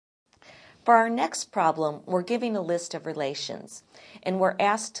For our next problem, we're giving a list of relations, and we're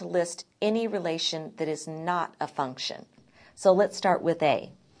asked to list any relation that is not a function. So let's start with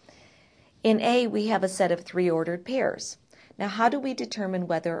A. In A, we have a set of 3 ordered pairs. Now, how do we determine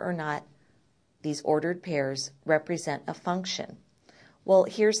whether or not these ordered pairs represent a function? Well,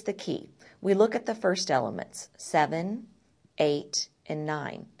 here's the key. We look at the first elements, 7, 8, and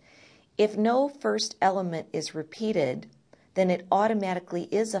 9. If no first element is repeated, then it automatically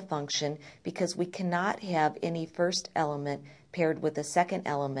is a function because we cannot have any first element paired with a second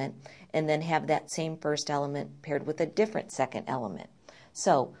element and then have that same first element paired with a different second element.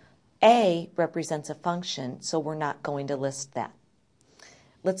 So A represents a function, so we're not going to list that.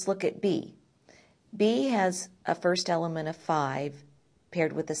 Let's look at B. B has a first element of 5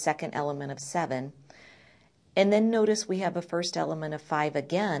 paired with a second element of 7. And then notice we have a first element of 5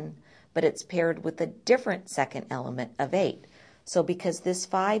 again, but it's paired with a different second element of 8. So because this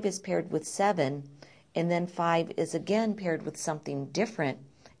 5 is paired with 7, and then 5 is again paired with something different,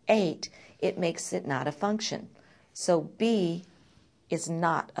 8, it makes it not a function. So B is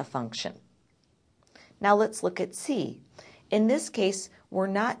not a function. Now let's look at C. In this case, we're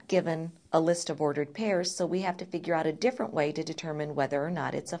not given a list of ordered pairs, so we have to figure out a different way to determine whether or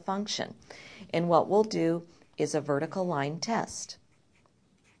not it's a function. And what we'll do is a vertical line test.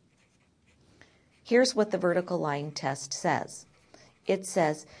 Here's what the vertical line test says. It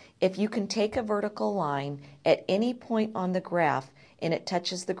says if you can take a vertical line at any point on the graph and it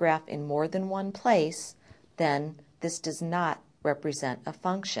touches the graph in more than one place, then this does not represent a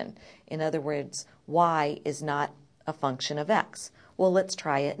function. In other words, y is not a function of x. Well, let's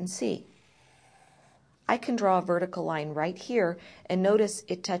try it and see. I can draw a vertical line right here, and notice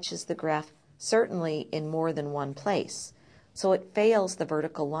it touches the graph certainly in more than one place. So it fails the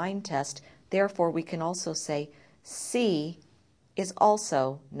vertical line test. Therefore, we can also say C is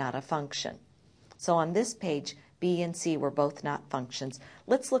also not a function. So on this page, B and C were both not functions.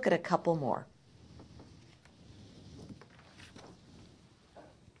 Let's look at a couple more.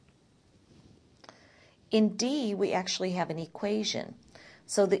 In D, we actually have an equation.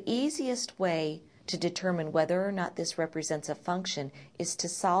 So the easiest way to determine whether or not this represents a function is to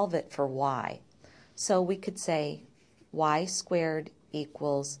solve it for y. So we could say y squared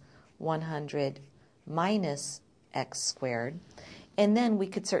equals 100 minus x squared, and then we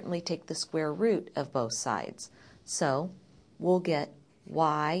could certainly take the square root of both sides. So we'll get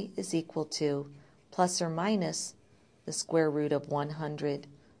y is equal to plus or minus the square root of 100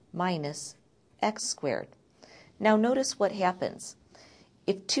 minus x squared. Now notice what happens.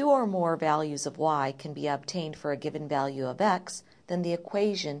 If 2 or more values of y can be obtained for a given value of x, then the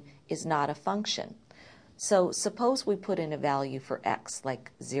equation is not a function. So suppose we put in a value for x,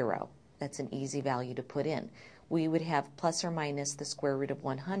 like 0. That's an easy value to put in. We would have plus or minus the square root of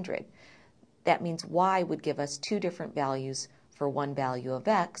 100. That means y would give us 2 different values for one value of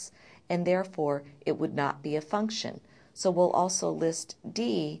x, and therefore it would not be a function. So we'll also list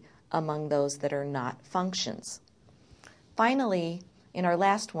D among those that are not functions. Finally, in our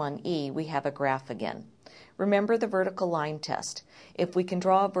last one, E, we have a graph again. Remember the vertical line test. If we can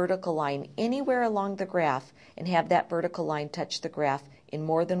draw a vertical line anywhere along the graph and have that vertical line touch the graph in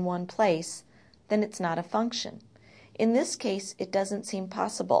more than one place, then it's not a function. In this case, it doesn't seem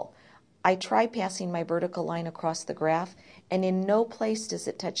possible. I try passing my vertical line across the graph, and in no place does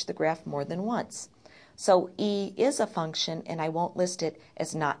it touch the graph more than once. So E is a function, and I won't list it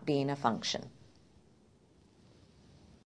as not being a function.